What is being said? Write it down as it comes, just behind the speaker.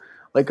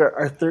Like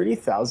our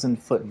 30,000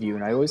 foot view,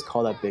 and I always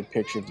call that big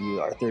picture view.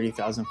 Our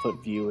 30,000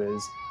 foot view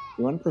is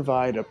we want to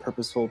provide a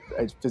purposeful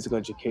physical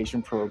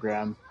education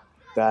program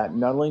that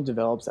not only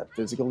develops that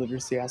physical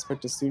literacy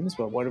aspect of students,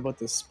 but what about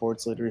the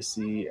sports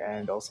literacy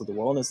and also the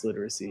wellness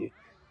literacy?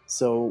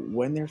 So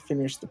when they're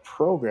finished the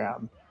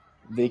program,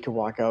 they can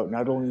walk out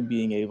not only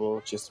being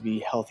able just to be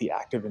healthy,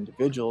 active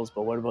individuals,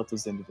 but what about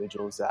those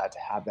individuals that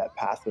have that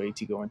pathway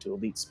to go into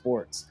elite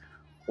sports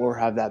or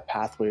have that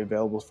pathway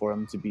available for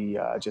them to be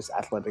just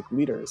athletic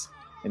leaders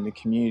in the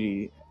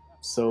community?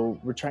 So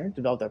we're trying to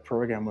develop that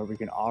program where we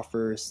can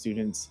offer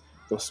students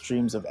those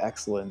streams of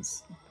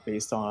excellence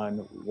based on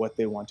what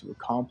they want to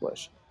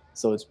accomplish.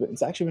 So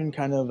it's actually been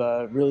kind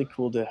of really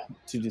cool to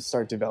just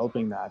start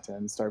developing that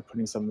and start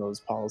putting some of those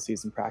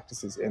policies and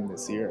practices in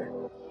this year.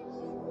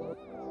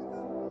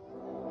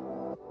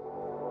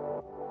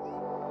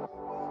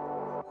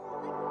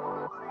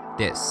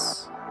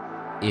 This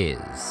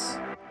is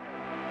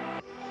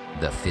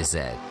the Phys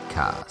Ed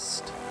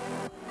Cast.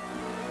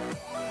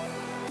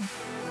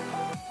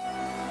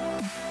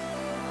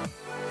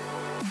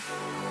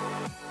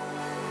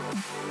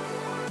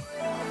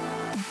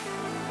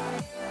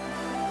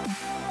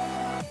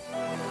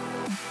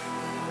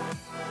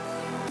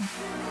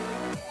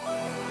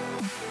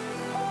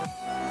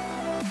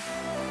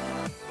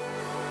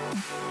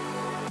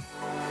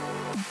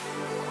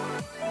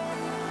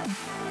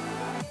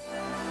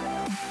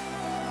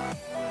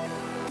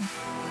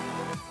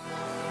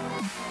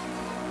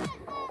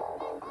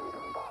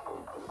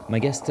 My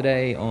guest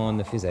today on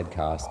the Phys Ed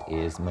Cast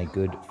is my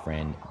good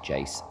friend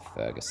Jace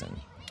Ferguson.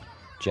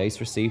 Jace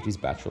received his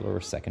Bachelor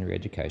of Secondary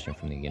Education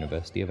from the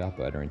University of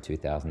Alberta in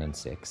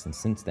 2006 and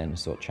since then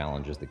has sought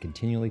challenges that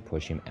continually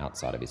push him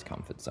outside of his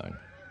comfort zone.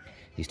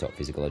 He's taught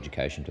physical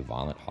education to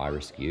violent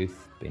high-risk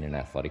youth, been an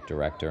athletic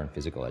director and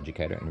physical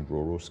educator in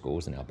rural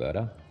schools in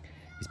Alberta.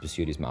 He's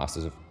pursued his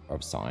Masters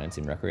of Science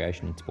in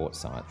Recreation and Sports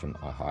Science from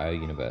Ohio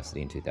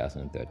University in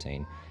 2013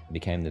 and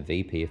became the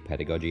VP of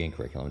Pedagogy and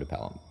Curriculum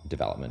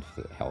Development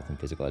for the Health and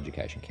Physical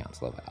Education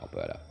Council of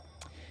Alberta.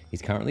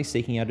 He's currently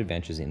seeking out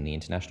adventures in the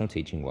international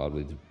teaching world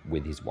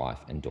with his wife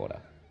and daughter.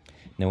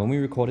 Now, when we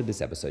recorded this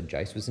episode,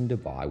 Jace was in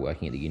Dubai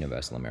working at the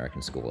Universal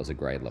American School as a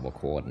grade level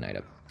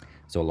coordinator.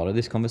 So a lot of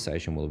this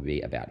conversation will be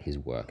about his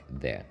work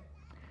there.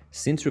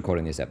 Since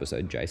recording this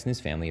episode, Jace and his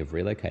family have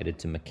relocated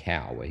to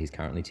Macau, where he's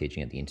currently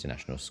teaching at the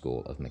International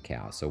School of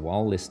Macau. So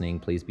while listening,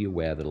 please be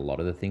aware that a lot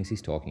of the things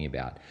he's talking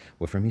about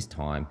were from his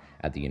time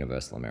at the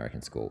Universal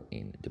American School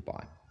in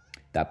Dubai.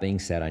 That being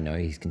said, I know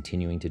he's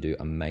continuing to do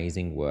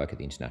amazing work at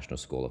the International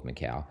School of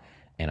Macau,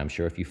 and I'm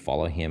sure if you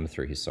follow him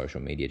through his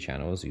social media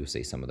channels, you'll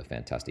see some of the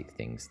fantastic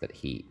things that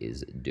he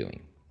is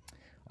doing.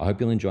 I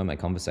hope you'll enjoy my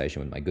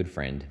conversation with my good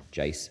friend,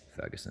 Jace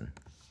Ferguson.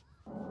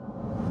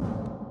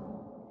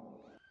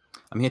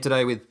 I'm here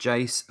today with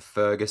Jace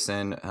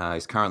Ferguson.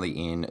 He's currently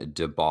in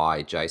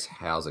Dubai. Jace,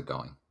 how's it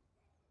going?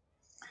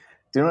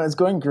 It's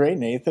going great,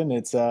 Nathan.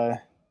 It's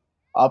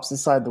opposite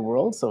side of the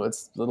world, so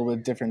it's a little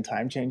bit different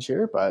time change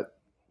here, but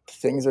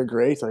things are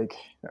great. Like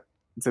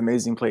it's an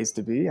amazing place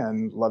to be,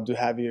 and love to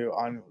have you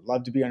on.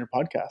 Love to be on your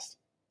podcast.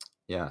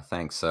 Yeah,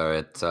 thanks.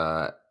 So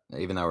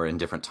even though we're in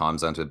different time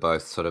zones, we're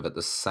both sort of at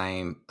the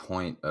same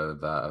point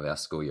of our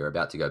school year,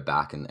 about to go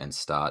back and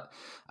start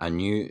a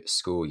new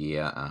school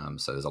year.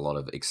 So there's a lot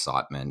of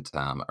excitement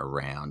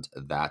around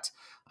that.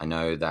 I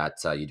know that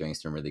you're doing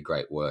some really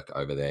great work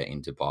over there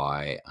in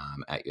Dubai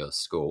at your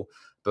school.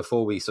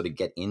 Before we sort of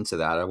get into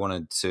that, I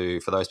wanted to,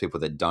 for those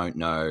people that don't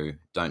know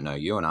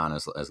you and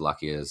aren't as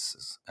lucky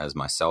as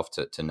myself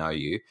to know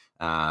you,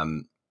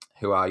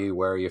 who are you?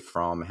 Where are you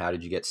from? How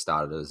did you get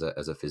started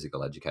as a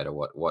physical educator?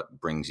 What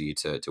brings you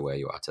to where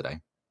you are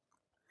today?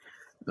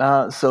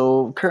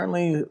 So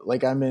currently,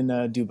 like I'm in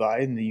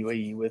Dubai in the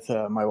UAE with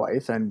my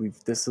wife, and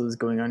this is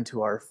going on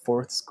to our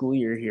fourth school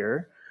year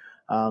here.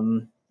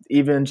 Um,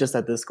 Even just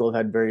at this school, I've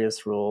had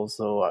various roles.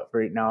 So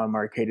right now, I'm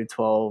our K to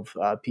 12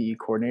 PE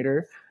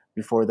coordinator.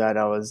 Before that,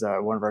 I was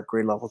one of our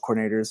grade level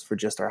coordinators for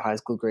just our high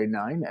school grade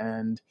 9,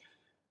 and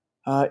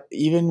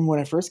even when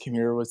I first came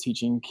here, I was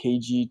teaching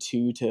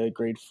KG2 to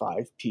grade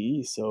 5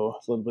 PE, so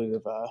a little bit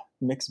of a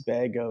mixed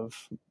bag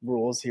of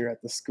roles here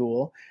at the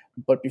school.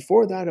 But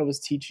before that, I was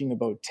teaching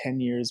about 10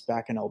 years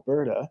back in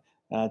Alberta,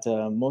 at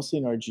mostly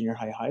in our junior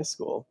high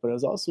school. But I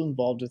was also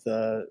involved with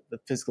the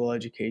Physical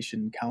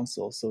Education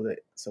Council, so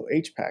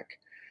HPEC.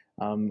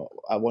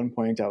 At one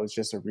point, I was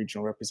just a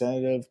regional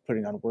representative,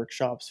 putting on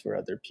workshops for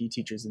other PE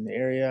teachers in the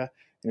area,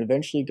 and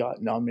eventually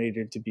got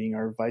nominated to being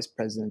our vice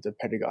president of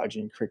pedagogy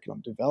and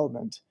curriculum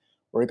development,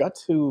 where I got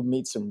to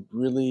meet some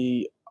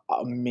really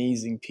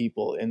amazing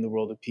people in the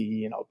world of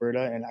PE in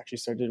Alberta and actually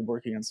started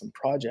working on some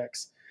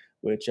projects,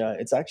 which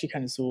it's actually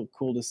kind of so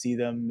cool to see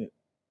them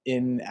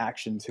in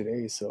action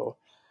today. So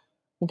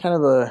I'm kind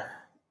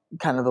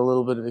of a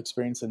little bit of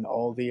experience in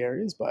all the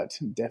areas, but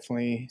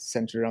definitely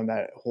centered on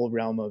that whole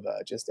realm of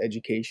just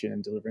education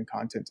and delivering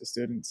content to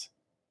students.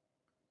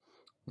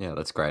 Yeah,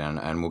 that's great.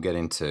 And we'll get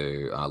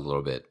into a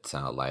little bit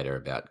later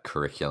about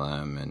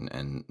curriculum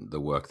and the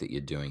work that you're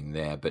doing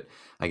there. But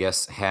I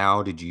guess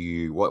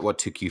what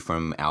took you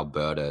from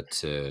Alberta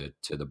to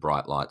the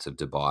bright lights of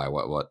Dubai?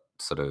 What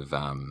sort of,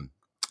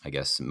 I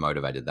guess,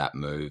 motivated that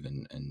move?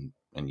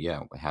 And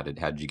yeah, how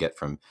did you get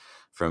from,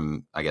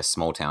 I guess,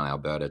 small town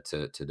Alberta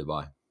to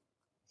Dubai?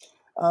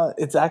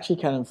 It's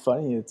actually kind of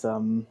funny. It's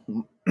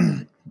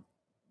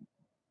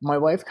my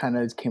wife kind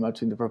of came up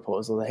to me with the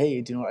proposal that,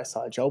 hey, do you know what? I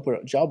saw a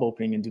job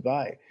opening in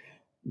Dubai.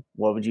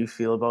 What would you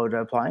feel about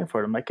applying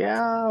for it? I'm like,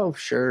 yeah,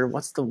 sure.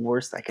 What's the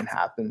worst that can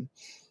happen?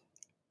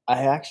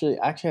 I actually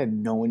had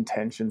no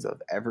intentions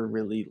of ever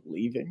really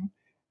leaving.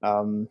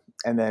 And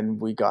then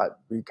we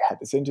had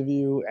this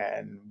interview,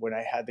 and when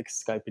I had the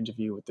Skype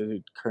interview with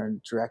the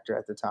current director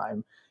at the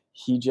time,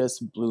 he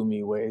just blew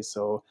me away.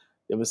 So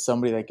it was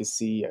somebody that I could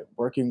see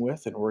working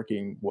with and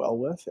working well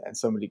with, and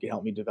somebody could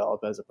help me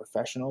develop as a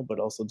professional, but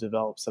also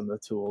develop some of the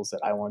tools that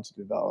I want to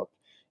develop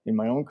in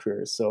my own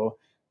career. So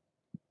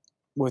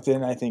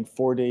within, I think,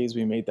 4 days,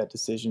 we made that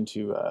decision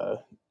to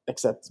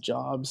accept the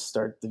job,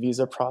 start the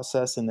visa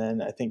process, and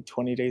then I think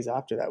 20 days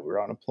after that, we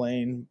were on a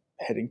plane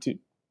heading to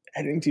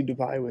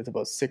Dubai with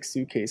about 6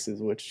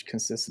 suitcases, which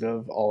consisted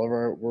of all of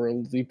our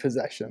worldly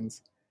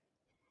possessions.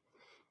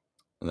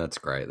 That's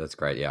great. That's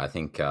great. Yeah, I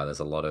think there's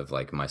a lot of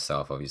like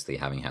myself, obviously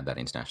having had that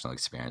international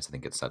experience. I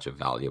think it's such a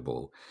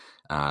valuable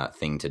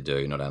thing to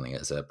do, not only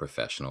as a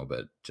professional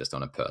but just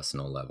on a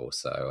personal level.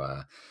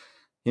 So,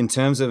 in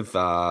terms of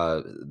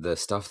the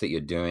stuff that you're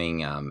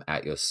doing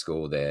at your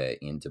school there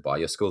in Dubai,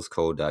 your school's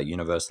called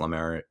Universal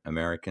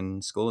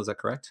American School. Is that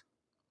correct?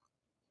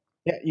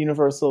 Yeah,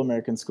 Universal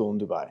American School in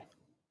Dubai.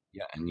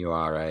 Yeah, and you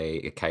are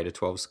a K to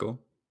 12 school.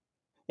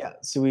 Yeah,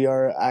 so we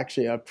are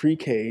actually a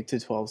pre-K to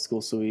 12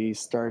 school. So we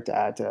start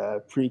at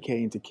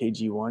pre-K into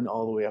KG1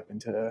 all the way up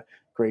into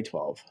grade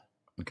 12.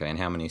 Okay, and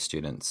how many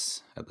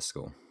students at the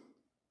school?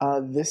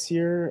 This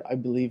year, I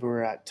believe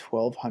we're at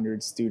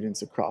 1,200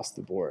 students across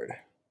the board.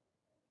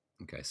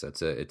 Okay, so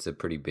it's a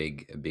pretty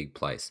big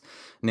place.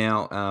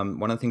 Now,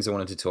 one of the things I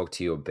wanted to talk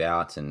to you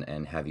about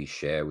and have you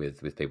share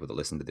with people that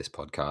listen to this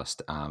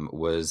podcast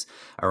was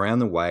around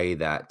the way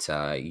that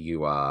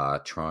you are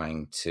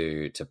trying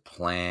to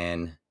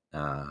plan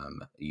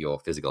your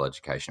physical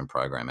education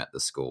program at the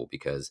school.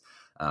 Because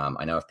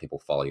I know if people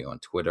follow you on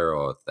Twitter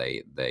or if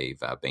they've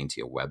been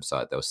to your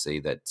website, they'll see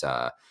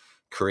that.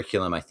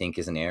 Curriculum, I think,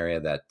 is an area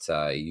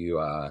that you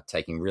are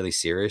taking really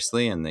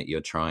seriously and that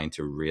you're trying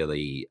to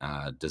really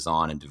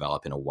design and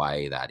develop in a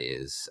way that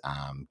is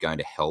going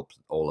to help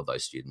all of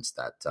those students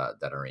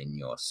that are in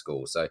your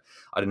school. So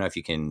I don't know if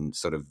you can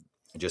sort of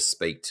just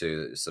speak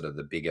to sort of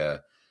the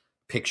bigger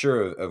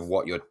picture of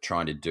what you're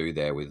trying to do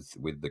there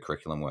with the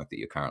curriculum work that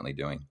you're currently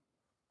doing.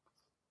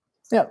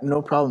 Yeah,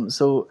 no problem.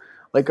 So,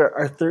 like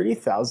our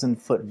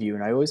 30,000 foot view,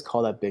 and I always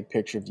call that big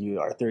picture view,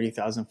 our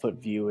 30,000 foot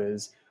view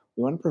is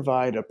we want to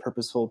provide a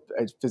purposeful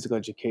physical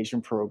education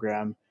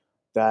program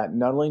that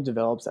not only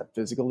develops that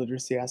physical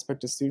literacy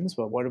aspect of students,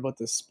 but what about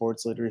the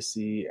sports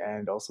literacy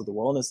and also the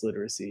wellness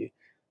literacy?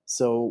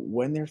 So,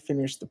 when they're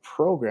finished the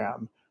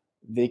program,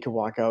 they can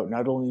walk out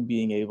not only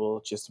being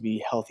able just to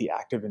be healthy,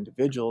 active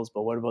individuals,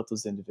 but what about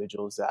those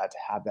individuals that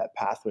have that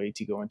pathway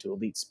to go into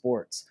elite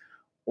sports?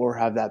 Or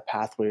have that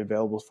pathway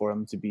available for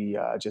them to be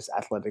just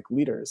athletic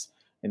leaders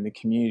in the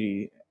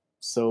community.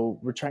 So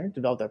we're trying to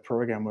develop that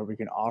program where we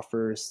can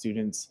offer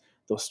students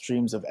those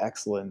streams of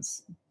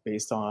excellence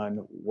based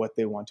on what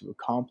they want to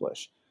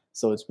accomplish.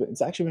 So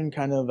it's actually been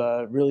kind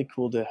of really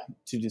cool to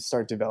just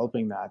start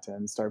developing that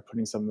and start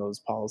putting some of those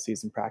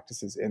policies and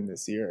practices in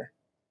this year.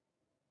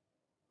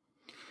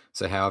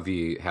 So how have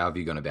you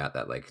gone about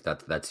that? Like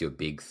that's your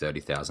big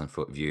 30,000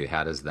 foot view.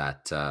 How does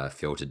that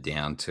filter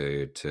down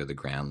to the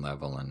ground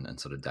level and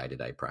sort of day to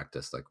day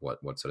practice? Like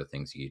what sort of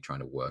things are you trying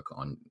to work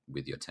on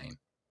with your team?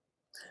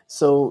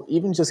 So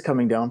even just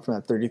coming down from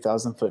that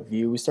 30,000 foot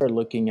view, we started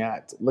looking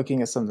at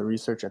some of the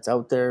research that's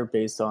out there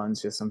based on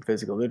just some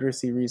physical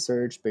literacy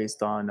research,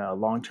 based on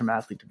long term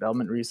athlete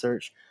development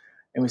research,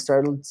 and we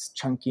started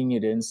chunking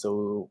it in.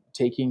 So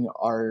taking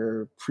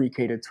our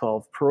pre-K to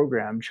 12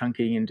 program,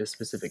 chunking into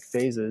specific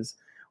phases,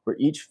 where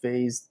each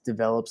phase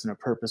develops in a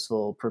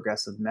purposeful,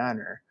 progressive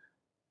manner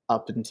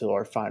up until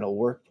our final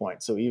work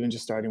point. So even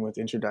just starting with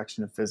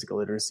introduction of physical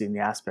literacy and the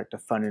aspect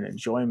of fun and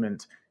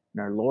enjoyment in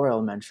our lower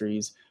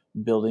elementaries,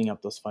 building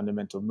up those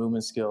fundamental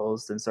movement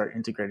skills, then start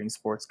integrating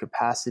sports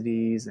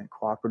capacities and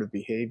cooperative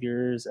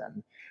behaviors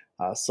and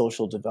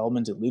social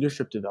development and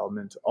leadership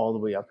development, all the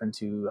way up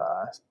into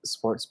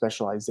sports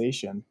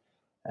specialization.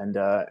 And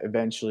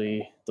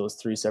eventually, those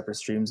three separate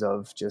streams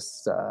of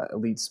just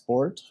elite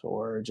sport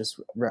or just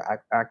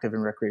active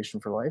and recreation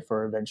for life,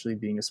 or eventually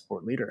being a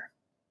sport leader.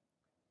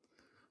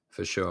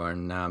 For sure,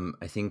 and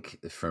I think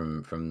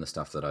from the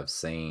stuff that I've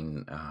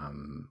seen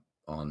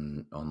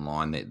on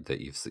online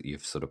that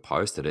you've sort of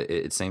posted,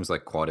 it seems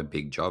like quite a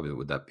big job.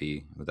 Would that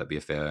be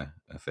a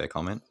fair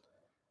comment?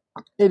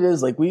 It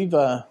is like we've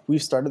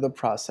started the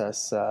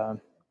process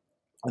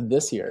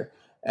this year.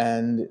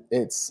 And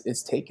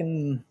it's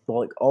taken, well,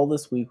 like all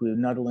this week we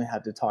not only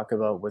had to talk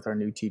about with our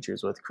new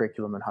teachers with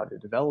curriculum and how to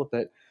develop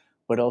it,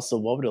 but also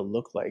what would it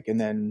look like, and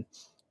then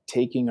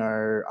taking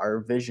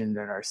our vision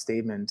and our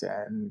statement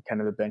and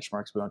kind of the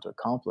benchmarks we want to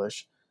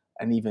accomplish,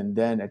 and even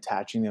then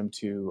attaching them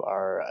to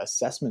our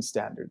assessment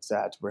standards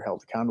that we're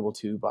held accountable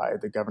to by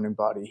the governing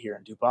body here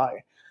in Dubai.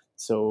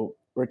 So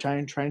we're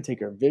trying to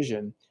take our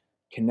vision,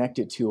 connect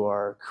it to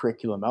our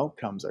curriculum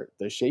outcomes, or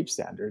the shape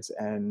standards,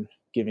 and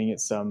giving it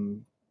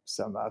some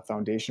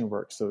foundation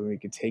work so we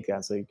could take that.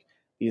 It's like,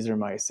 these are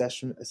my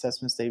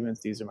assessment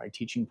statements, these are my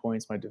teaching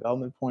points, my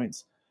development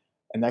points,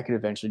 and that could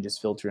eventually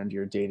just filter into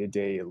your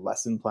day-to-day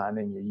lesson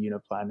planning, your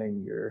unit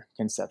planning, your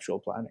conceptual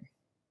planning.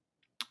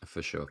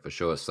 For sure, for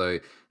sure. So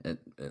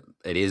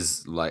it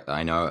is like,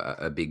 I know,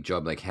 a big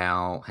job. Like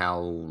how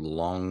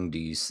long do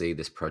you see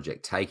this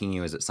project taking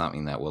you? Is it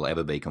something that will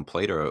ever be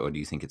complete, or do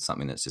you think it's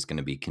something that's just going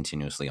to be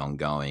continuously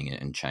ongoing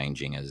and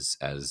changing as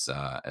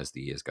the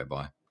years go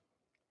by?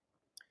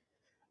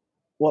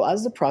 Well,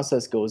 as the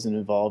process goes and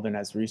evolve, and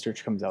as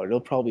research comes out,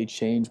 it'll probably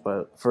change.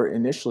 But for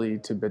initially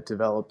to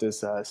develop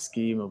this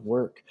scheme of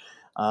work,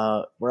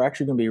 we're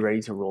actually going to be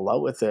ready to roll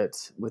out with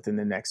it within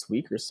the next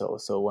week or so.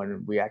 So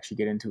when we actually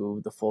get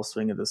into the full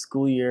swing of the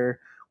school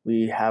year,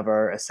 we have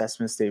our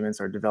assessment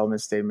statements, our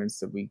development statements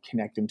that we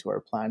connect into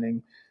our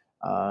planning,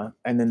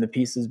 and then the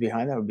pieces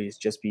behind that would be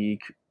just be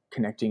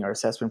connecting our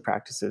assessment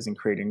practices and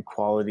creating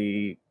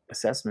quality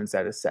assessments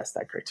that assess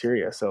that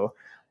criteria. So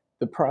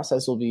the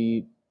process will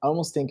be, I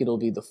almost think it'll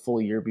be the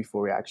full year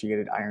before we actually get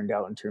it ironed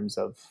out in terms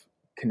of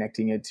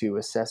connecting it to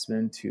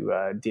assessment,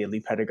 to daily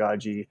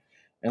pedagogy,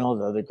 and all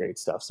the other great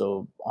stuff.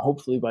 So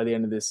hopefully by the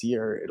end of this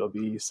year, it'll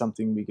be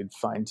something we could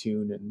fine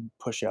tune and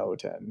push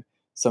out, and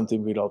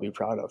something we'd all be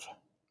proud of.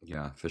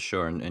 Yeah, for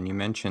sure. And you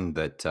mentioned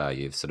that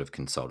you've sort of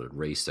consulted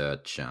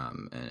research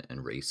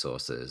and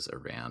resources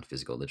around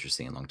physical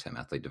literacy and long term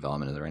athlete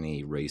development. Are there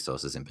any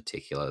resources in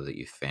particular that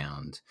you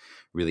found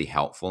really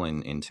helpful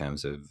in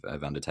terms of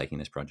undertaking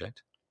this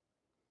project?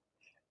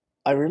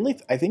 I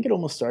think it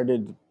almost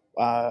started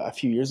a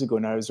few years ago.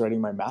 When I was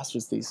writing my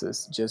master's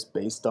thesis, just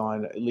based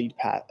on elite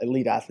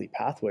athlete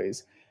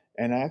pathways,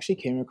 and I actually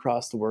came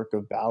across the work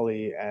of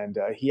Bally, and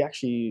he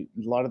actually,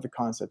 a lot of the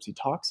concepts he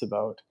talks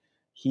about,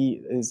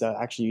 he is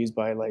actually used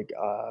by like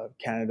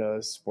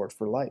Canada's Sport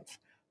for Life.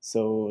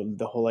 So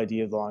the whole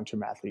idea of the long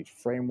term athlete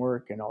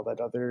framework and all that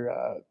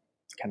other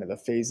kind of the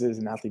phases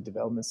and athlete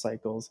development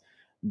cycles,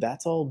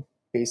 that's all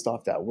based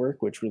off that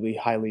work, which really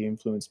highly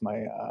influenced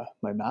my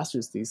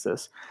master's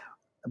thesis,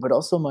 but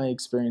also my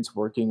experience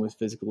working with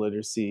physical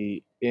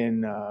literacy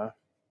in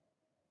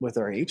with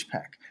our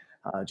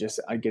HPEC. Just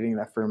getting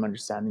that firm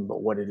understanding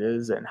about what it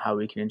is and how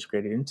we can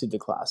integrate it into the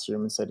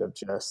classroom instead of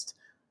just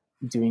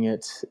doing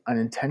it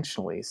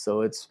unintentionally.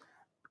 So it's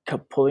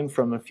pulling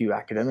from a few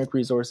academic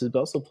resources, but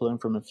also pulling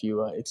from a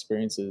few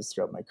experiences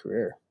throughout my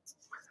career.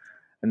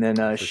 And then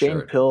For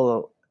sure.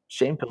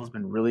 Shane Pill has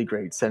been really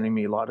great, sending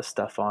me a lot of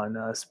stuff on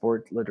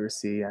sport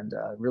literacy, and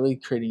really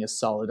creating a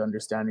solid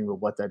understanding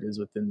of what that is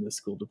within the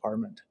school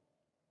department.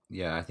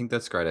 Yeah, I think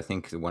that's great. I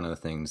think one of the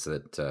things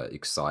that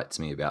excites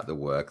me about the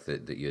work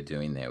that you're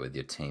doing there with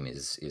your team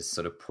is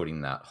sort of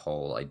putting that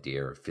whole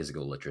idea of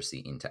physical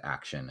literacy into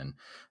action. And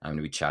I'm going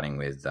to be chatting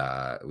with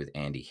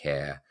Andy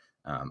Hare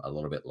a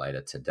little bit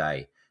later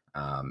today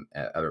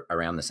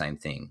around the same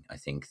thing. I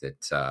think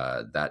that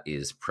that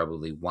is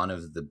probably one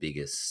of the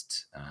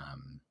biggest.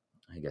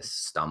 I guess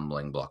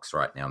stumbling blocks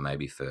right now,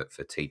 maybe for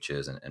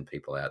teachers and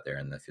people out there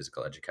in the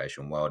physical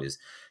education world, is,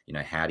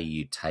 how do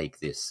you take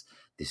this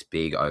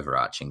big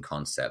overarching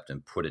concept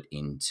and put it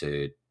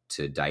into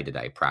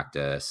day-to-day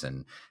practice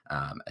and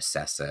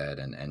assess it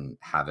and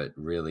have it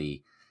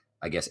really,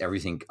 I guess,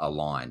 everything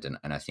aligned.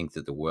 And I think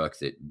that the work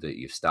that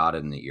you've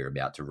started and that you're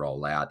about to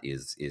roll out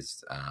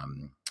is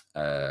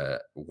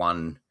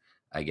one,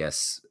 I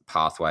guess,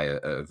 pathway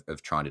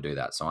of trying to do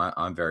that. So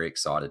I'm very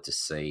excited to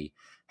see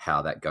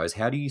how that goes.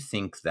 How do you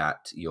think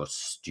that your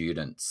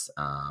students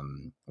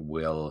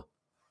will,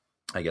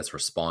 I guess,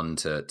 respond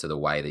to the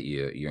way that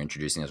you're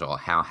introducing it, or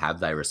how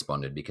have they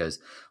responded? Because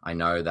I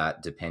know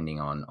that depending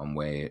on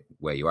where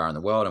you are in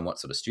the world and what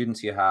sort of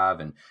students you have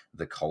and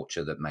the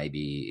culture that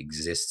maybe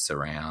exists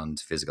around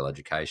physical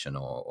education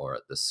or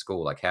at the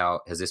school, like, how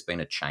has this been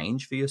a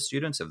change for your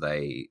students? Have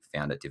they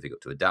found it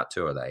difficult to adapt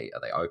to? Are they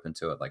open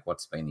to it? Like,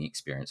 what's been the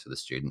experience for the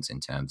students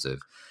in terms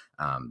of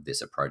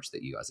this approach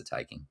that you guys are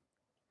taking?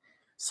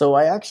 So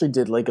I actually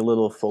did like a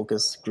little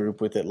focus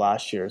group with it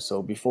last year.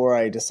 So before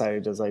I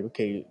decided, I was like,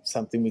 okay,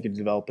 something we could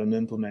develop and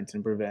implement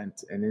and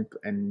prevent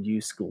and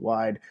use school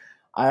wide.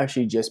 I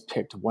actually just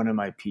picked one of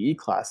my PE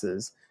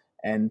classes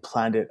and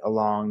planned it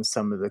along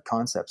some of the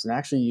concepts, and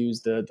actually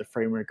used the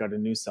framework out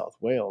of New South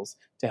Wales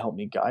to help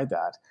me guide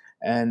that.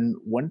 And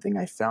one thing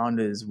I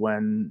found is,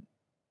 when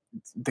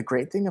the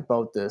great thing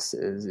about this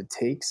is, it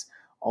takes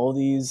all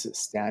these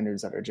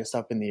standards that are just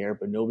up in the air,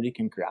 but nobody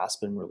can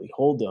grasp and really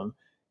hold them.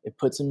 It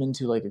puts them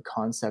into like a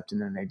concept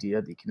and an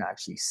idea that you can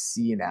actually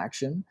see in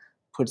action.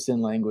 puts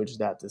in language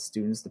that the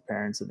students, the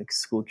parents, and the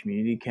school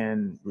community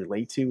can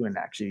relate to and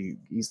actually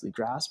easily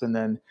grasp. And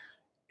then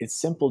it's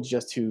simple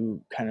just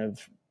to kind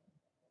of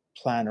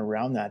plan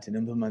around that and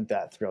implement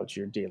that throughout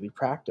your daily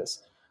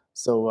practice.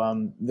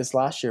 So this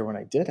last year when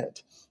I did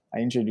it, I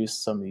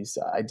introduced some of these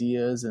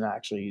ideas and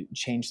actually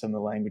changed some of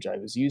the language I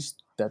was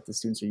used that the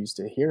students are used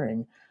to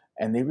hearing,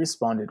 and they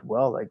responded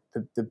well. Like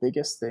the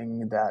biggest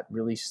thing that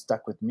really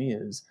stuck with me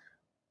is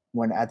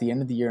when at the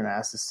end of the year and I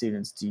asked the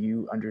students, "Do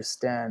you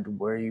understand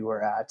where you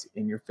are at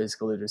in your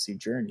physical literacy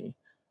journey?"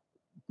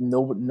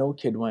 No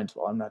kid went,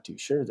 "Well, I'm not too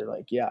sure." They're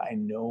like, "Yeah, I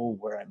know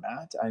where I'm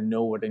at. I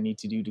know what I need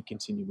to do to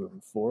continue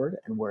moving forward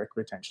and where it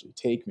could potentially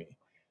take me."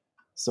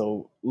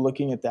 So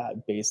looking at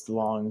that based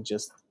along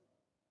just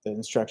the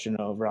instruction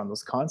of around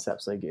those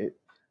concepts, like it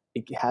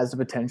has the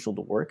potential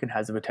to work and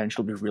has the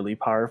potential to be really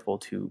powerful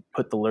to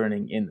put the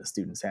learning in the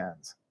student's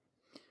hands.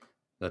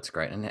 That's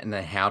great. And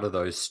then how do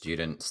those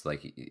students,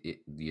 like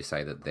you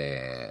say that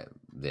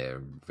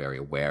they're very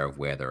aware of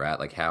where they're at?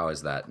 Like how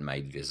is that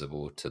made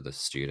visible to the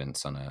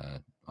students on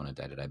a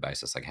day-to-day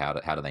basis? Like how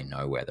do they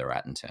know where they're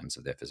at in terms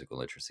of their physical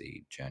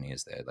literacy journey?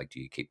 Is there, like,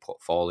 do you keep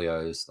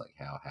portfolios? Like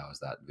how is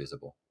that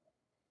visible?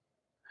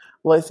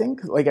 Well, I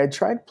think like I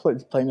tried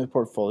playing with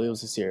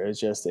portfolios this year. It's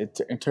just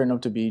it turned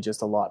out to be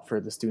just a lot for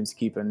the students to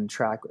keep in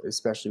track,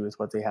 especially with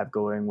what they have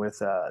going with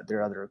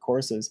their other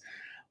courses.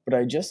 But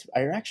I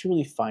actually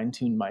really fine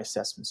tuned my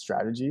assessment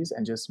strategies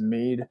and just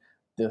made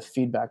the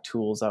feedback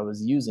tools I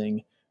was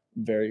using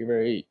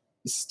very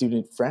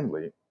student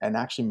friendly and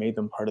actually made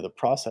them part of the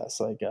process.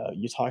 Like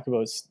you talk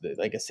about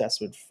like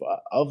assessment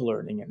of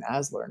learning and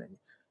as learning,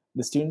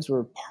 the students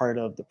were part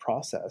of the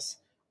process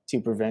to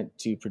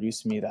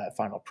produce me that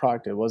final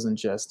product. It wasn't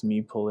just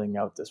me pulling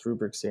out this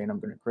rubric saying I'm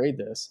going to grade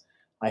this.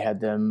 I had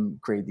them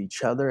grade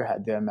each other,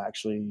 had them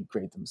actually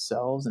grade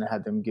themselves, and I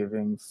had them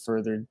giving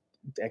further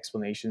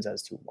explanations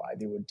as to why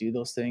they would do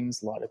those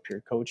things, a lot of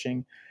peer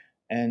coaching,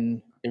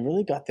 and it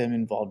really got them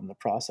involved in the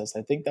process.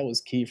 I think that was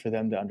key for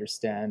them to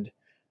understand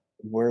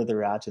where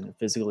they're at in their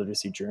physical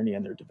literacy journey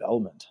and their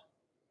development.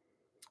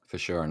 For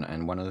sure,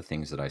 and one of the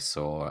things that I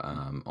saw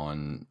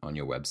on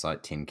your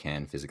website, Tin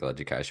Can Physical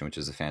Education, which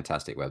is a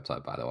fantastic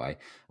website by the way,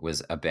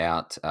 was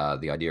about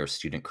the idea of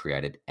student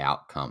created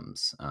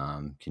outcomes.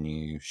 Can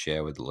you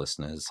share with the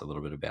listeners a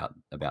little bit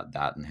about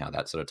that and how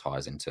that sort of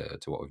ties into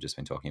what we've just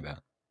been talking about?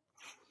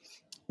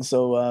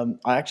 So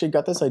I actually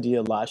got this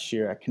idea last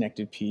year at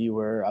Connected P,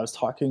 where I was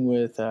talking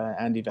with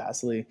Andy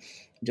Vasily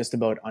just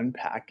about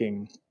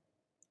unpacking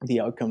the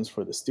outcomes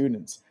for the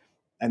students.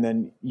 And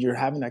then you're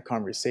having that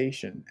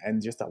conversation,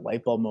 and just that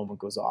light bulb moment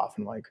goes off.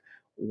 And like,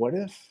 what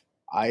if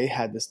I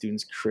had the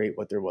students create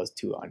what there was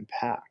to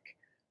unpack?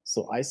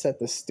 So I set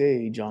the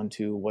stage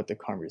onto what the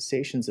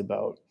conversation's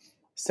about,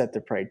 set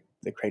the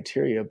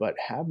criteria, but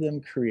have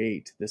them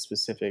create the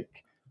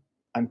specific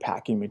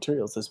unpacking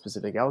materials, the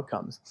specific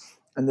outcomes.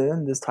 And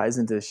then this ties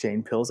into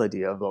Shane Pill's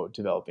idea about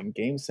developing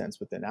game sense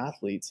within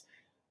athletes,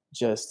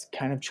 just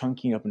kind of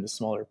chunking up into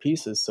smaller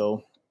pieces.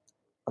 So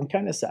I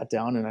kind of sat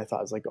down and I thought,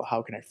 I was like, oh,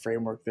 how can I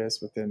framework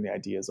this within the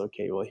ideas?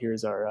 Okay, well,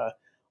 here's our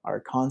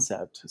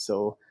concept.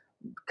 So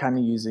kind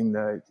of using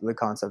the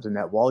concept of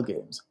net wall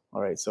games.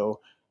 All right,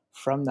 so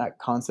from that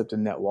concept of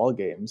net wall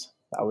games,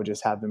 I would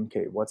just have them,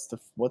 okay, what's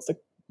the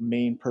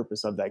main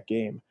purpose of that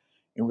game,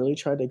 and really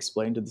try to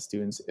explain to the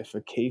students if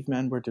a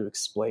caveman were to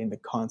explain the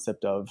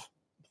concept of,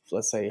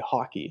 let's say,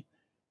 hockey,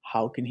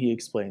 how can he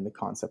explain the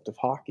concept of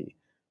hockey?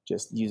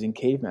 Just using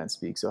caveman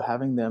speak. So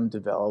having them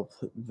develop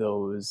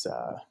those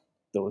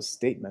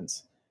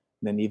statements,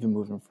 then even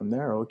moving from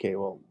there, okay,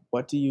 well,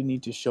 what do you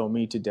need to show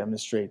me to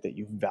demonstrate that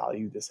you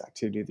value this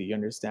activity, that you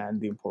understand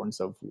the importance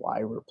of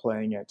why we're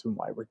playing it and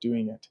why we're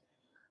doing it?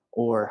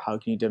 Or how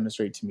can you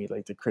demonstrate to me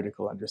like the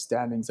critical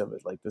understandings of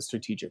it, like the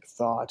strategic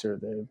thought or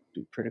the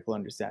critical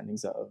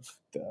understandings of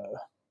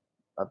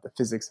the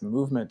physics and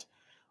movement,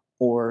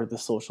 or the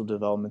social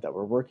development that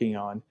we're working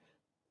on,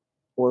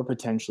 or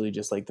potentially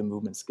just like the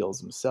movement skills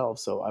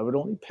themselves. So I would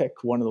only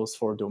pick one of those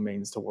four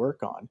domains to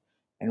work on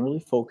and really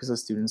focus the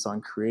students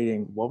on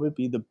creating what would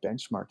be the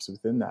benchmarks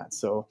within that.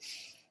 So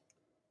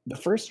the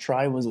first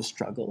try was a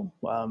struggle.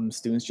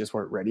 Students just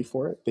weren't ready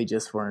for it. They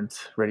just weren't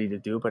ready to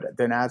do it. But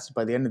then, as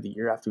by the end of the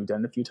year, after we've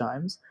done it a few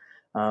times,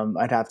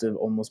 I'd have to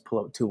almost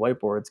pull out two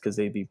whiteboards because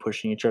they'd be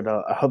pushing each other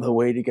out of the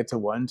way to get to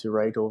one to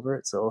write over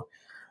it. So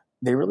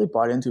they really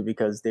bought into it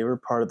because they were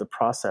part of the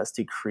process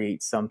to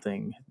create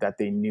something that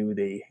they knew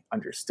they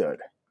understood.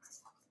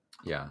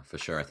 Yeah, for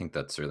sure. I think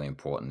that's really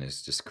important,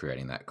 is just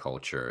creating that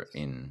culture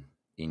in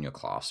your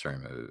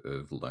classroom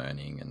of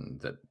learning,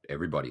 and that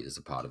everybody is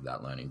a part of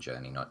that learning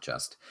journey, not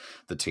just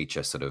the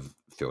teacher sort of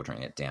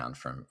filtering it down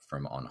from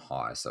on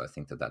high. So I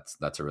think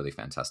that's a really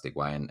fantastic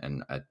way,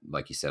 and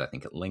like you said, I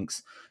think it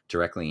links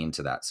directly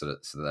into that sort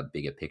of that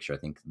bigger picture. I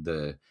think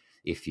the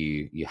if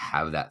you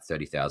have that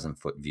 30,000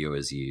 foot view,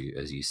 as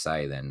you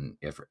say, then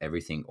if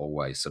everything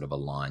always sort of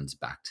aligns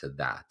back to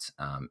that.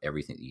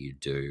 Everything that you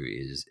do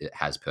it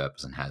has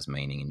purpose and has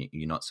meaning, and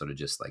you're not sort of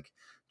just like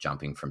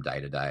jumping from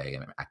day to day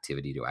and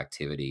activity to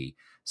activity,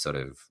 sort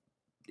of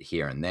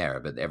here and there,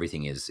 but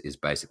everything is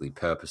basically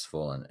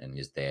purposeful and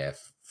is there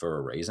for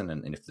a reason.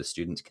 And if the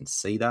students can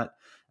see that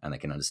and they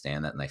can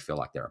understand that and they feel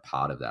like they're a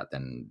part of that,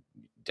 then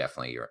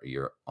definitely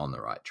you're on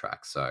the right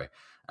track. So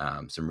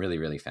some really,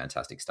 really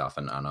fantastic stuff,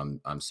 and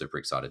I'm super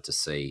excited to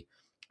see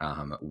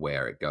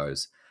where it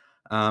goes.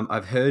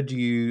 I've heard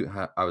you.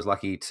 I was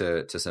lucky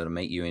to sort of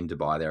meet you in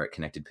Dubai there at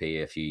Connected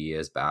PE a few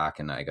years back,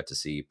 and I got to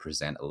see you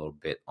present a little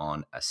bit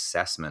on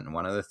assessment. And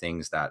one of the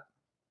things that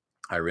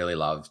I really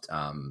loved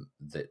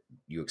that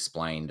you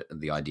explained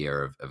the idea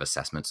of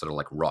assessment, sort of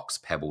like rocks,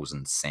 pebbles,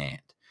 and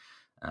sand.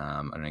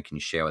 I don't know. Can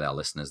you share with our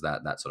listeners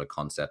that sort of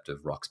concept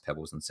of rocks,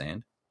 pebbles, and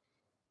sand?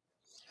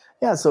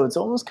 Yeah, so it's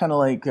almost kind of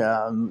like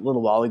a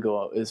little while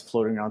ago is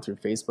floating around through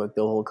Facebook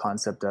the whole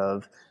concept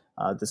of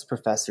this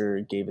professor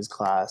gave his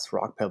class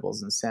rock,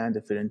 pebbles, and sand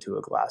to fit into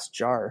a glass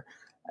jar.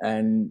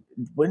 And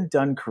when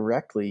done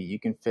correctly, you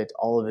can fit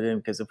all of it in.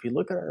 Because if we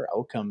look at our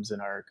outcomes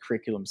and our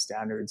curriculum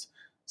standards,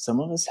 some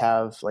of us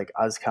have, like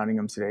I was counting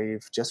them today,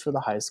 just for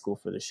the high school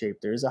for the shape,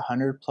 there's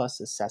 100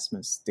 plus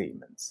assessment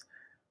statements.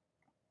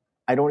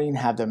 I don't even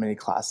have that many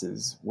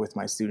classes with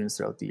my students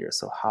throughout the year.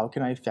 So how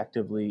can I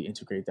effectively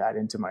integrate that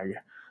into my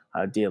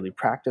daily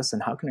practice,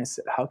 and how can I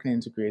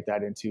integrate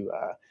that into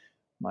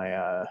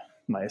my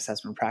my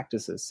assessment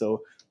practices?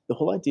 So the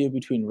whole idea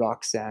between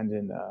rock,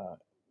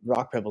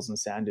 pebbles, and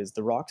sand is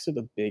the rocks are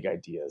the big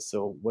ideas.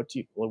 So what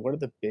are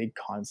the big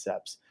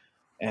concepts?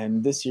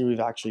 And this year we've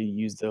actually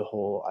used the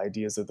whole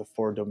ideas of the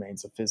four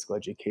domains of physical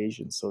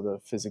education. So the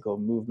physical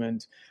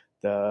movement,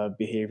 the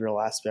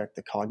behavioral aspect,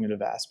 the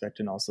cognitive aspect,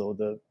 and also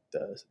the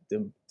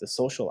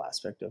social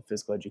aspect of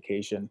physical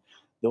education.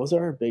 Those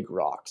are our big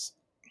rocks.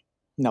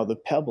 Now the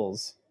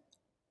pebbles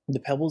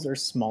are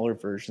smaller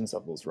versions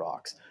of those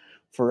rocks.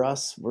 For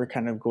us, we're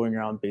kind of going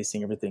around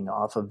basing everything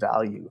off of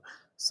value.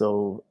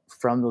 So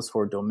from those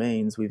four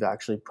domains, we've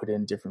actually put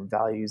in different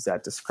values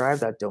that describe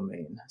that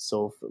domain.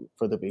 So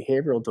for the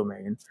behavioral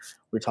domain,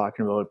 we're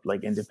talking about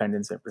like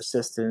independence and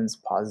persistence,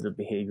 positive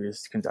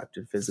behaviors,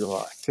 conducted physical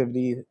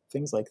activity,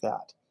 things like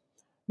that.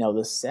 Now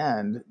the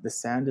sand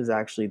is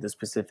actually the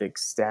specific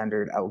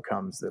standard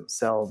outcomes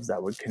themselves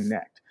that would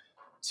connect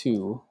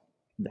to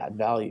that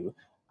value.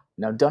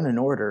 Now, done in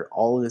order,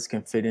 all of this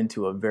can fit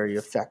into a very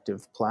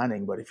effective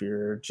planning. But if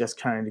you're just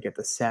trying to get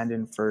the sand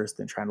in first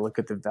and trying to look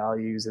at the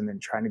values and then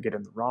trying to get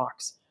in the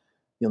rocks,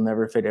 you'll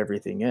never fit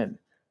everything in.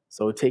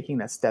 So, taking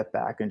that step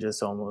back and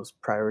just almost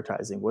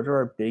prioritizing what are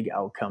our big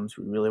outcomes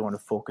we really want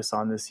to focus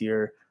on this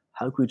year?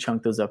 How can we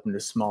chunk those up into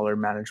smaller,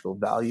 manageable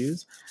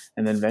values?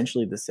 And then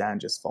eventually the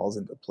sand just falls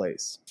into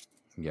place.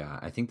 Yeah,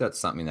 I think that's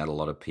something that a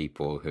lot of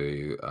people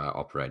who are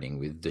operating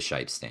with the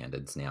shape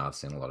standards now, I've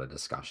seen a lot of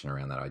discussion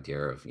around that idea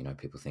of,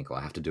 people think, well,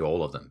 I have to do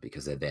all of them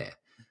because they're there.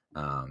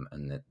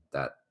 And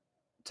that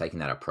taking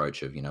that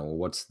approach of, well,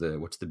 what's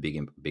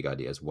the big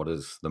ideas? What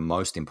is the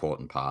most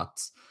important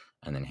parts?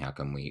 And then how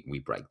can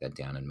we break that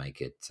down and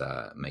make it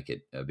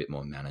a bit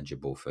more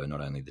manageable for not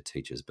only the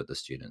teachers, but the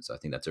students. So I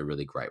think that's a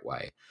really great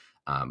way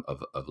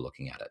of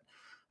looking at it.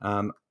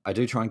 I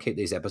do try and keep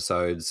these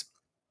episodes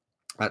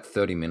at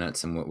 30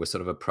 minutes, and we're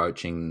sort of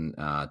approaching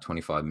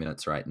 25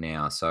 minutes right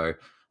now. So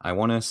I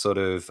want to sort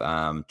of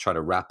try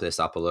to wrap this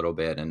up a little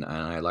bit, and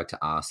I'd like to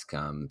ask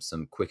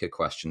some quicker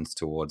questions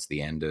towards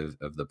the end of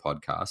the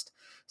podcast.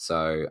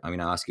 So I'm going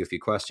to ask you a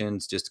few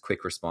questions, just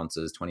quick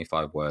responses,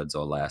 25 words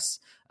or less.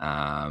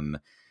 The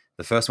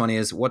first one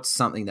is, what's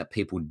something that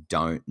people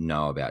don't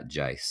know about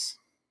Jace?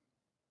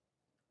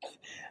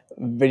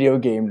 Video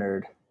game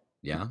nerd.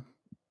 Yeah.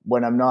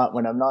 When I'm not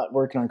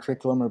working on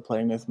curriculum or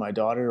playing with my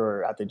daughter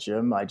or at the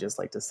gym, I just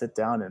like to sit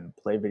down and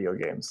play video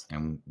games.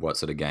 And what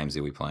sort of games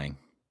are we playing?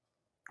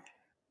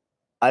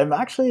 I'm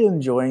actually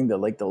enjoying the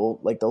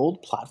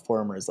old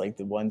platformers, like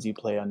the ones you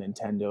play on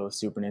Nintendo,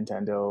 Super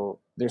Nintendo.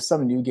 There's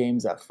some new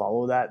games that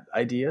follow that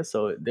idea,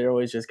 so they're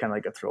always just kind of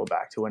like a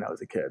throwback to when I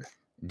was a kid.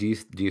 Do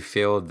you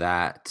feel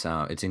that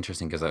it's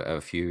interesting because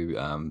a few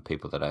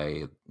people that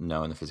I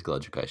know in the physical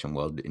education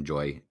world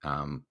enjoy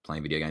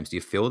playing video games? Do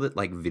you feel that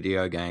like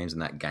video games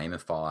and that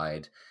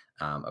gamified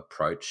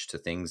approach to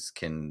things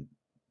can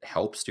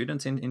help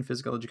students in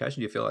physical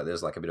education? Do you feel like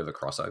there's like a bit of a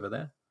crossover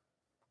there?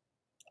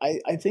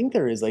 I think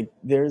there is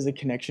a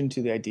connection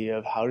to the idea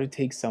of how to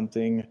take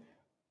something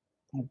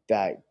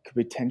that could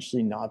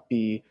potentially not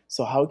be.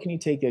 So how can you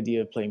take the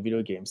idea of playing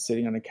video games,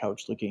 sitting on a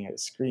couch looking at a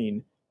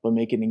screen, but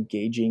make it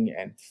engaging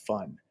and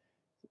fun?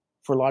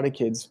 For a lot of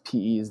kids,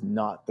 PE is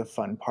not the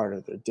fun part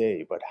of their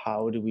day, but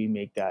how do we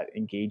make that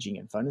engaging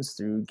and fun is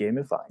through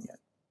gamifying it.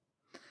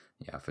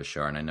 Yeah, for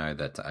sure. And I know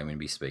that I'm going to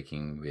be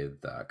speaking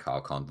with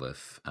Carl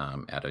Condliffe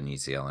out of New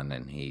Zealand,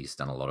 and he's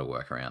done a lot of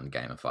work around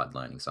gamified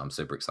learning. So I'm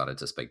super excited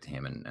to speak to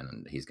him,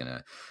 and he's going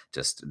to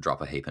just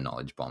drop a heap of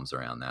knowledge bombs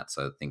around that.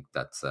 So I think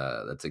that's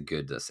a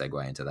good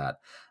segue into that.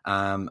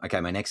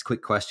 Okay, my next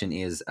quick question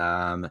is,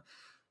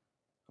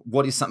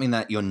 what is something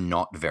that you're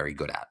not very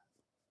good at?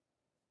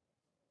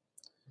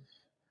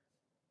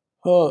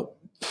 Oh,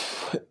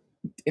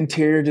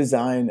 Interior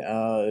design,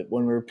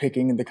 when we're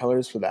picking the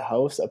colors for the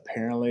house,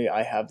 apparently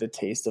I have the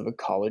taste of a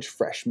college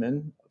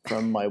freshman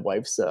from my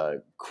wife's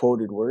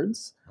quoted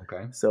words.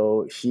 Okay.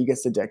 So she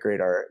gets to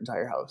decorate our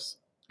entire house.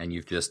 And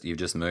you've just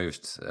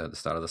moved at the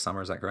start of the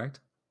summer, is that correct?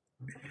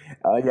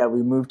 Yeah,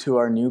 we moved to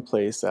our new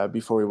place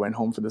before we went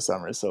home for the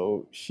summer.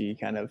 So she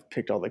kind of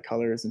picked all the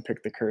colors and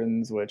picked the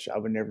curtains, which I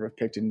would never have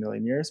picked in a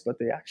million years, but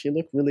they actually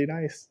look really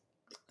nice.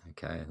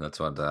 Okay, that's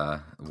what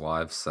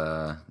wives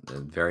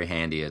very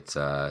handy at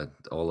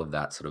all of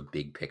that sort of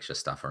big picture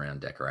stuff around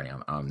decorating.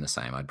 I'm the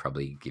same. I'd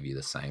probably give you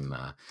the same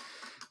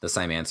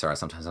answer. I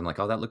sometimes I'm like,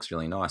 oh, that looks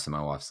really nice, and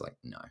my wife's like,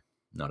 no,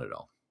 not at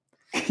all.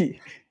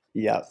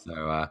 Yeah.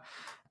 So,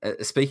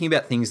 speaking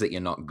about things that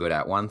you're not good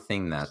at, one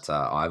thing that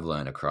I've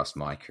learned across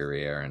my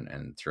career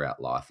and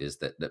throughout life is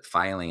that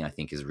failing, I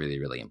think, is really,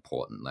 really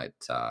important. Like,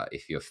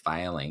 if you're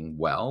failing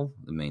well,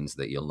 it means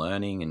that you're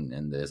learning,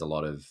 and there's a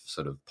lot of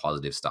sort of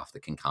positive stuff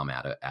that can come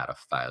out of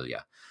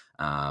failure.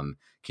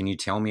 Can you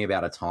tell me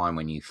about a time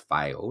when you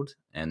failed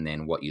and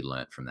then what you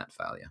learned from that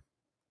failure?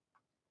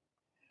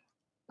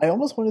 I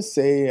almost want to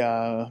say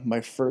my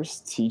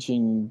first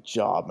teaching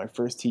job, my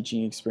first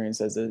teaching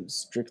experience as a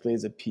strictly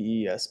as a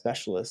PE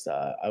specialist.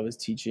 I was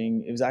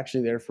teaching. It was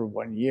actually there for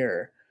 1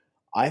 year.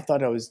 I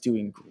thought I was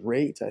doing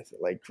great.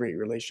 Like great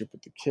relationship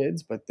with the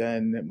kids, but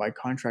then my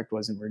contract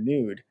wasn't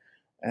renewed.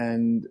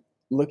 And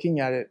looking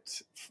at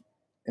it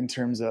in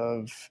terms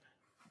of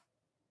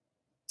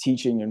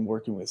teaching and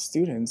working with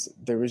students,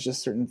 there was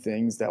just certain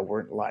things that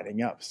weren't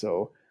lining up.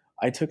 So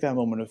I took that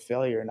moment of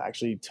failure and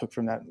actually took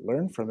from that and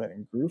learned from it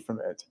and grew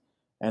from it.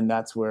 And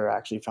that's where I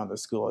actually found the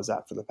school I was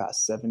at for the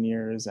past 7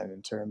 years. And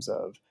in terms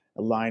of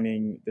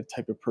aligning the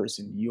type of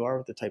person you are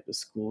with the type of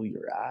school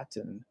you're at.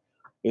 And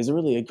it was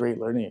really a great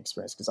learning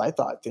experience because I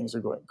thought things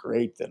were going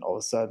great. Then all of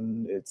a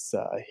sudden it's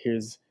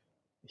here's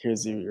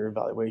your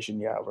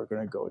evaluation. Yeah, we're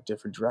going to go a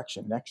different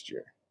direction next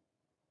year.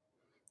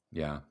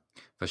 Yeah,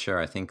 for sure.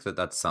 I think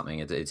that's something.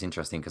 It's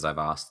interesting because I've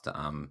asked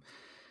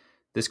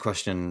this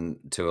question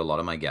to a lot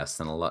of my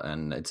guests,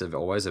 and it's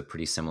always a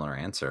pretty similar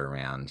answer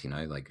around,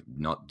 like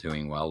not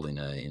doing well in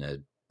a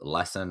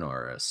lesson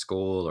or a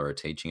school or a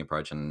teaching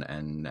approach,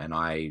 and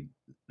I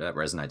that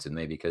resonates with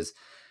me because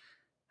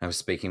I was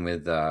speaking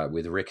with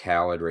Rick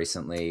Howard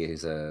recently,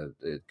 who's a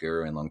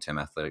guru in long term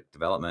athletic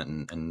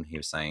development, and he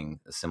was saying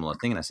a similar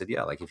thing. And I said,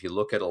 yeah, like if you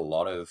look at a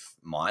lot of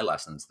my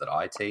lessons that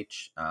I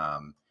teach,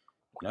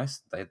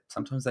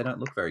 sometimes they don't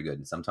look very good,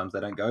 and sometimes they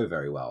don't go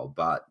very well.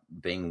 But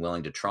being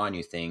willing to try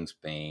new things,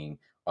 being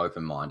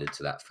open minded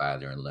to that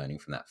failure and learning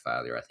from that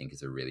failure, I think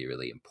is a really,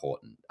 really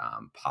important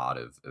part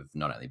of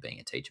not only being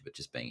a teacher but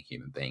just being a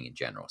human being in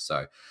general.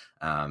 So.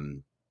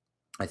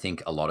 I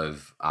think a lot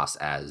of us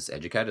as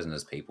educators and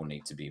as people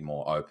need to be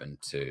more open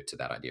to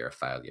that idea of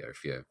failure.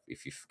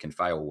 If you can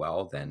fail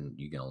well, then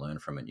you're going to learn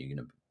from it. You're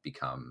going to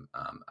become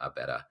a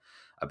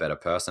better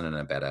person and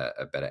a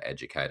better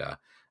educator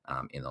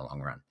in the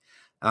long run.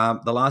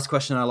 The last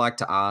question I like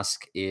to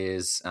ask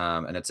is,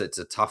 and it's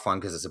a tough one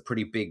because it's a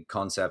pretty big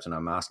concept, and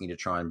I'm asking you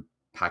to try and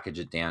package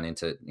it down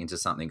into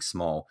something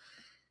small.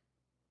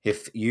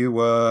 If you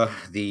were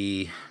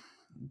the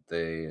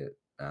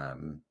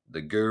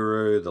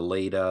guru, the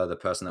leader, the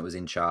person that was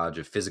in charge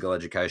of physical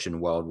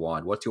education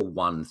worldwide, what's your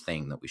one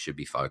thing that we should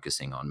be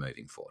focusing on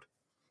moving forward?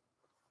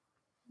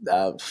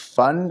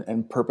 Fun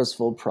and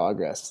purposeful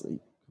progress.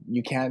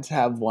 You can't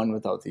have one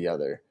without the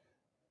other.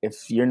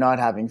 If you're not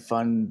having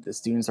fun, the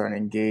students aren't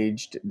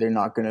engaged, they're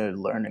not going to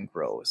learn and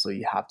grow. So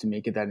you have to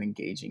make it that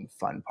engaging,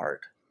 fun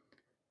part.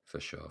 For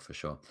sure, for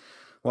sure.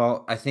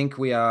 Well, I think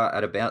we are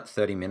at about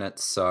 30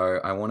 minutes. So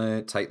I want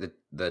to take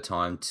the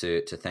time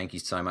to thank you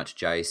so much,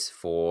 Jace,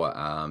 for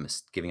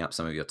giving up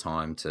some of your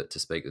time to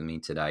speak with me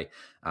today.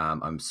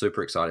 I'm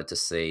super excited to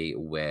see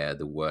where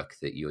the work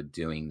that you're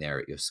doing there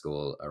at your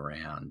school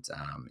around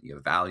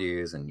your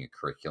values and your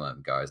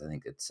curriculum goes. I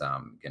think it's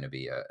going to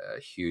be a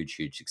huge,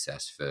 huge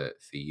success for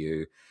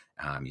you,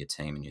 your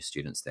team, and your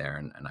students there.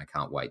 And I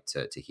can't wait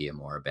to hear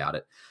more about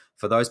it.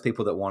 For those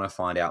people that want to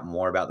find out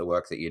more about the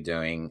work that you're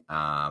doing,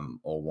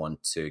 or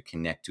want to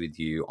connect with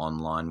you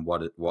online,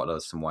 what are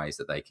some ways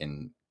that they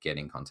can get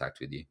in contact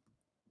with you?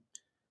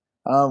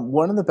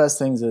 One of the best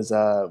things is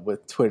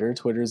with Twitter.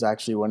 Twitter is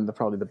actually one of the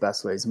probably the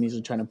best ways. I'm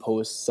usually trying to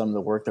post some of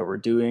the work that we're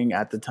doing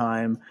at the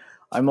time.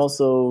 I'm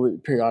also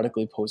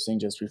periodically posting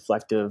just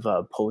reflective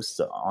posts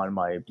on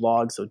my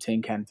blog, so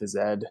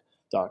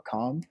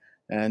tincanphysed.com.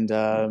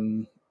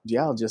 And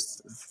yeah,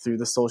 just through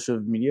the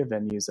social media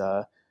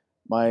venues.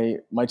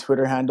 My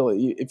Twitter handle,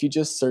 if you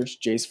just search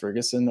Jace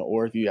Ferguson,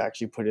 or if you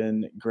actually put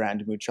in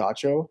Grand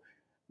Muchacho,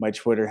 my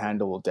Twitter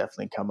handle will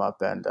definitely come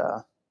up. And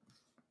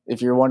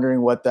if you're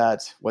wondering what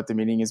the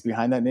meaning is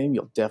behind that name,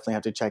 you'll definitely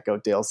have to check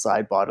out Dale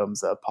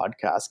Sidebottom's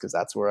podcast because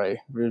that's where I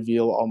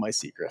reveal all my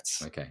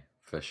secrets. Okay,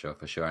 for sure,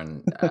 for sure.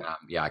 And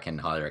yeah, I can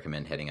highly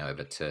recommend heading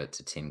over to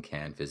Tin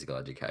Can Physical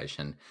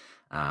Education.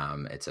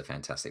 It's a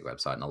fantastic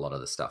website, and a lot of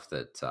the stuff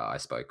that I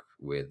spoke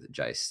with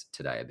Jace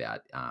today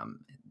about,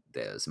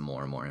 there's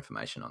more and more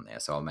information on there.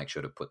 So I'll make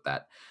sure to put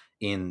that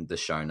in the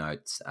show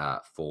notes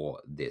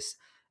for this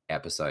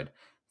episode.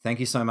 Thank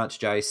you so much,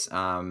 Jace.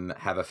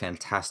 Have a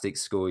fantastic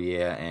school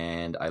year,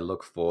 and I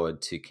look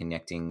forward to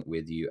connecting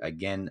with you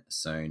again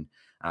soon.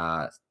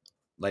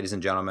 Ladies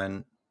and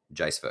gentlemen,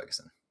 Jace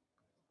Ferguson.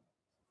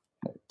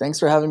 Thanks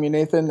for having me,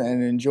 Nathan,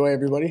 and enjoy,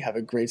 everybody. Have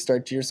a great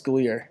start to your school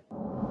year.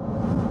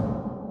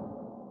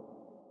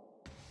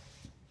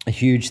 A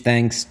huge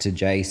thanks to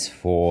Jace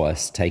for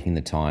us taking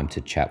the time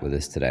to chat with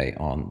us today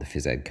on the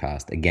Phys Ed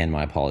Cast. Again,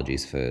 my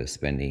apologies for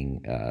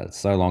spending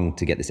so long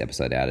to get this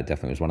episode out. It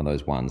definitely was one of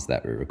those ones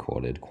that we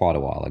recorded quite a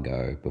while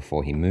ago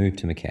before he moved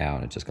to Macau,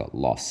 and it just got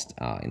lost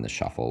in the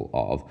shuffle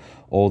of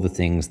all the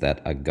things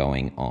that are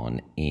going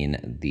on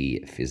in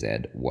the Phys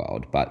Ed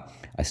world. But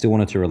I still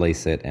wanted to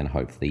release it, and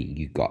hopefully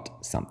you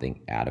got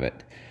something out of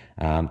it.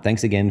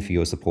 Thanks again for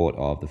your support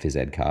of the Phys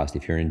Ed Cast.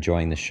 If you're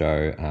enjoying the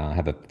show, I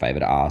have a favor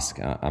to ask.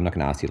 I'm not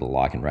going to ask you to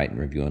like and rate and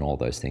review and all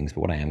those things,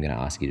 but what I am going to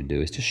ask you to do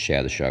is just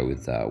share the show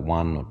with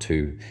one or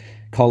two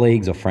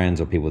colleagues or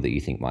friends or people that you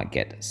think might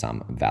get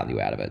some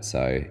value out of it.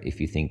 So if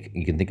you think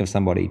you can think of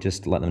somebody,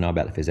 just let them know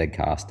about the Phys Ed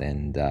Cast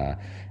and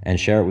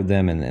share it with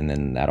them, and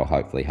then that'll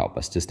hopefully help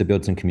us just to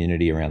build some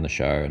community around the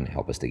show and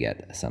help us to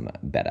get some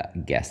better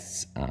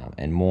guests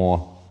and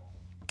more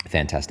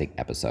fantastic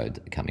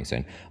episode coming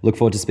soon. Look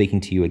forward to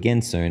speaking to you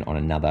again soon on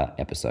another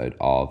episode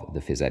of the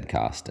Phys Ed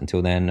Cast.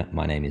 Until then,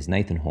 my name is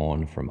Nathan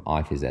Horn from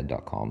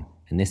iphysed.com,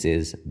 and this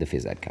is the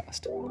Phys Ed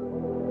Cast.